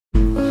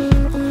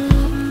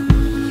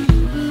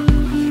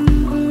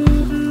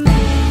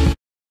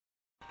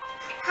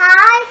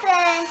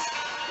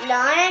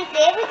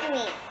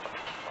me.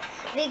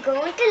 We're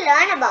going to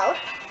learn about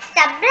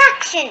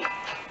subtraction.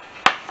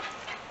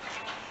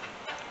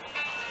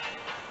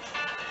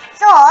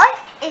 So,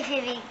 if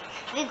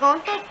we're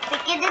going to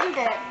pick it in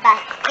the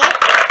basket,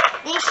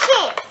 these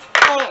shapes.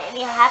 So,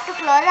 we have to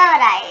close our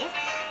eyes.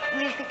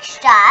 We pick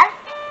star.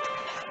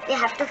 We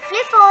have to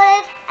flip over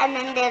it, and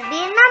then there'll be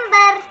a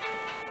number.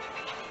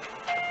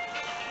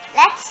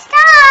 Let's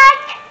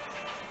start.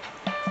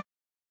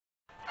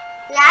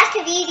 Last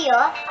video,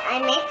 I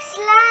made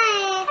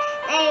slime.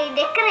 I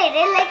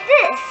decorated like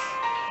this.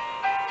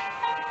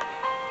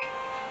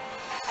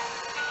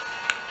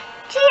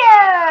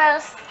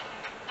 Cheers!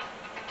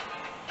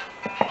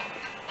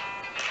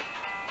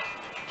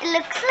 It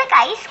looks like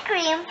ice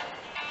cream.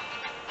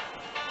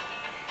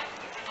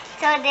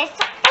 So there's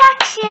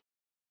subtraction.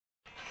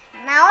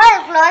 Now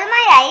I'll close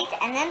my eyes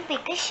and then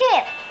pick a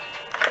shape.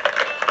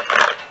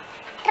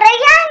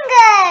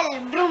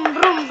 Triangle! Broom,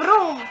 broom,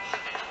 broom.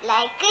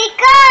 Like a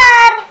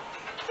car.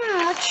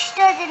 Which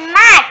doesn't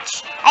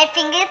match? I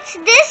think it's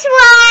this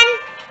one.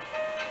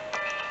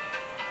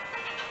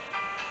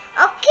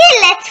 Okay,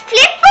 let's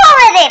flip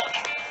over it.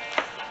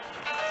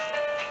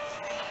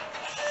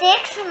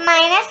 6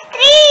 minus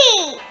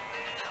 3.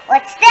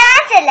 What's the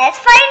answer? Let's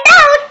find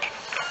out.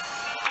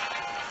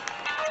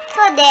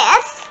 So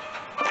there's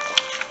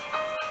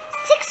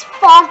 6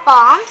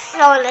 pom-poms.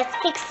 So let's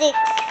pick 6.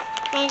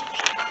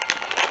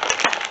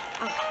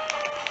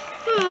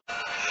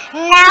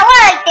 Now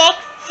I'll take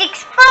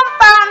 6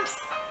 pom-poms.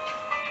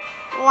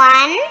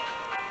 1,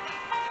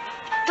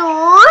 2,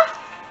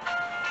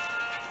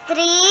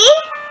 3,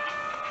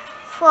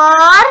 4,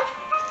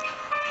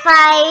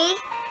 5,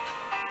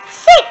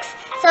 6.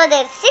 So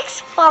there's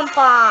 6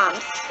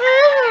 pom-poms.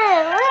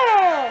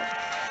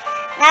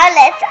 Now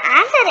let's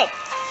answer it.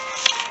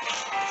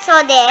 So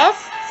there's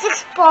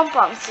 6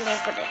 pom-poms. Let me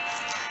put it.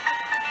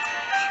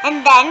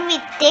 And then we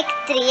take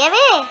 3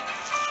 away.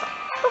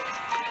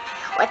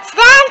 What's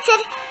the answer?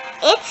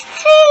 It's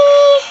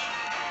 3.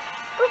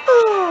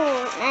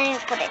 Now you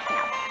put it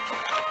now.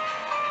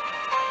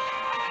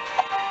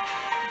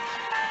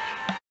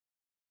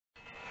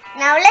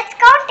 Now let's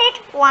count it.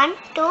 1,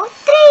 2, 3.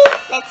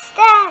 Let's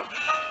start.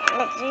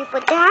 Let me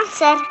put the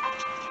answer.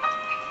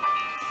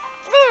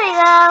 There we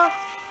go.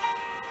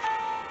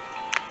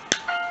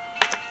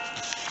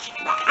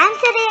 The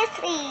answer is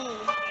 3.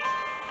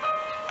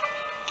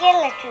 Okay,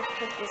 let me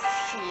put this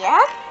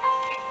here.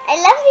 I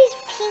love these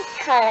pink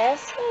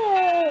colors.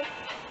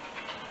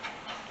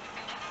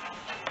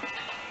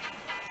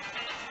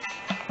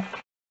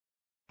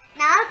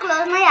 Now I'll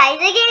close my eyes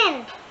again.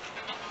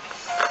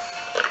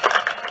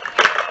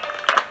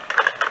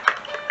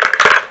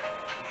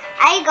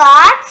 I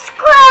got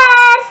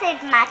squares. It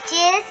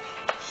matches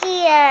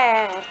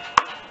here.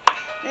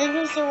 Let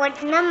me see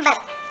what number.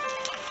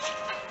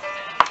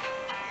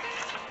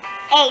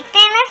 8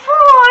 and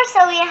 4. So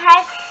we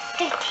have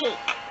to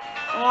take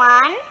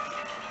 1,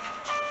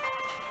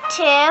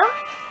 2,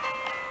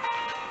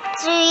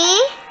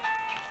 3,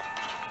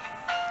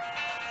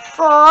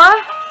 4.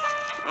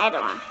 I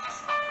don't want.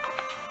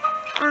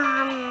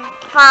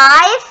 5,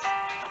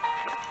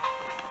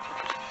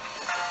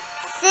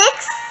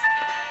 6,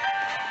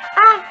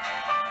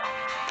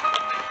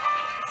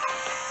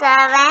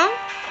 7,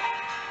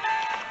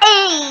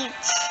 8.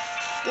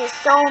 There's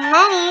so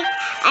many,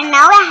 and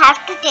now I have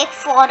to take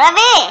 4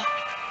 away.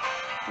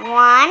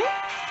 1,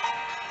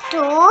 2,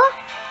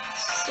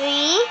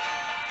 3,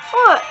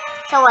 4.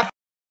 So what?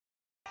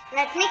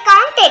 Let me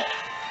count it.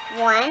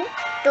 1,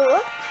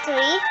 2,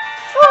 3,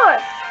 4.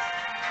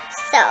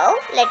 So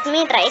let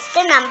me write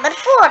the number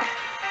 4.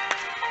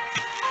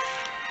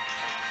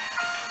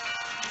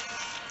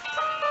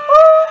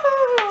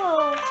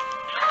 Woohoo!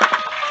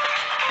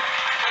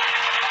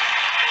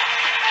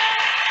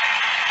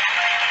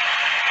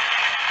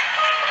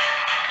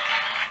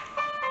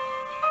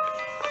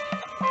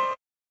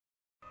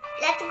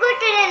 Let's go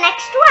to the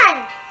next one.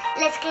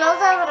 Let's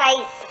close our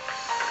eyes.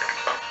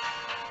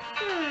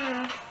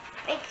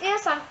 I feel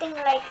something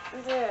like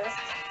this.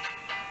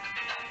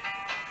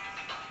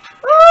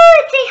 Oh,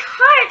 it's a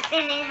heart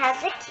and it has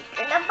a cute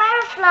little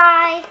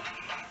butterfly.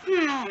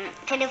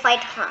 Can you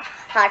find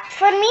heart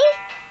for me?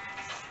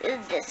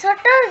 Is this heart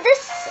or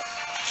this?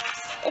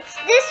 It's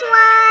this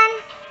one.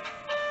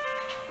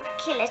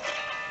 Okay, let's.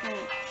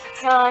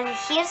 So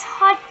here's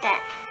heart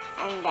then.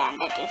 And then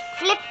let me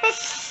flip it.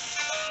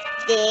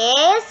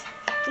 There's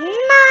 9.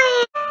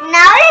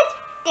 Now let's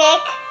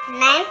take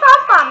 9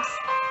 pom-poms.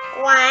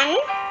 1,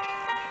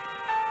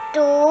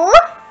 2,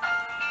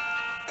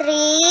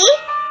 3,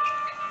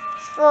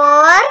 4,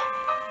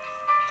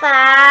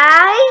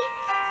 5,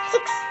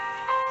 6,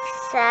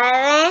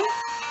 7,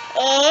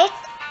 8,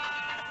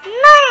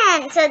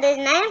 9. So there's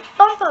 9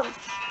 pom-poms.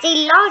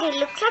 See, Lord, it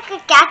looks like a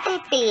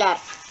caterpillar.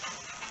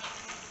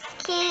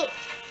 Okay,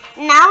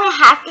 now we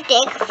have to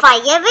take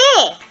 5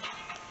 away.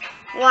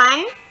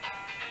 1,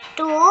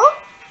 2,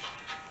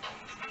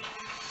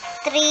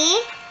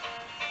 3,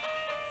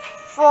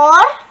 4,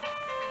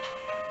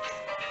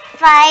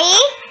 5.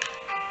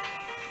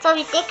 So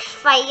we take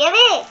 5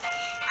 away.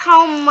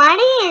 How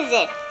many is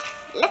it?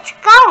 Let's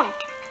count.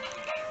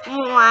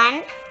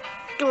 1,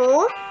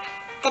 2,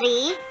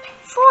 3,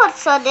 4.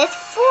 So there's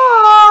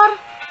 4.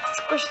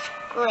 Squish,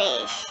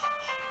 squish.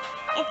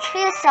 It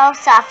feels so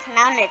soft.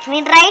 Now let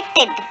me write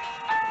it.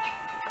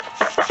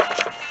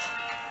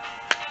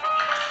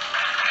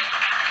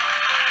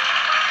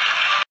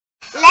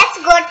 Let's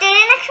go to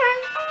the next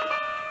one.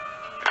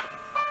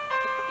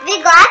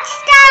 We got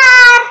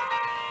star.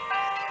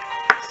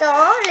 So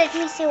let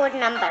me see what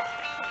number.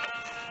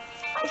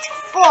 It's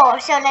 4.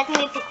 So let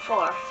me pick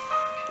 4.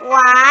 1,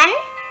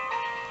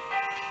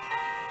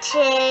 2.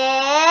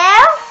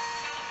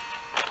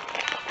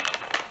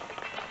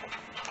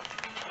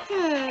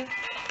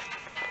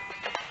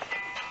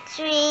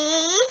 3,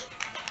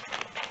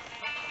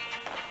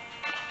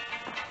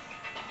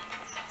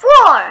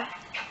 4.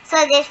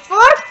 So there's 4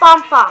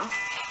 pom-poms.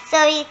 So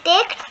we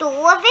take 2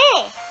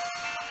 away.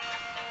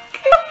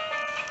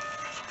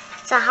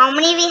 So how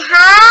many we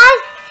have?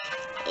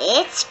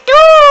 It's 2.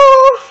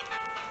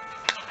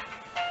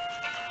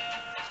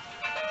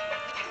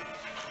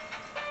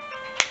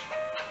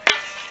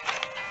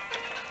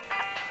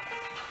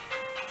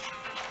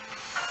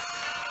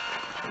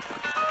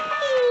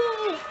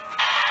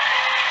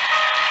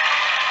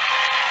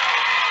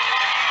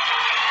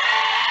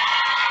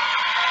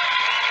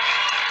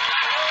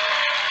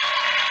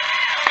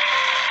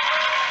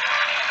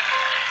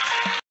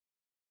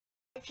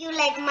 If you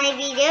like my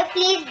video,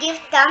 please give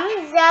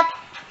thumbs up.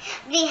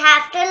 We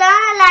have to learn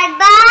a lot.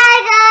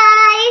 Bye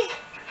guys.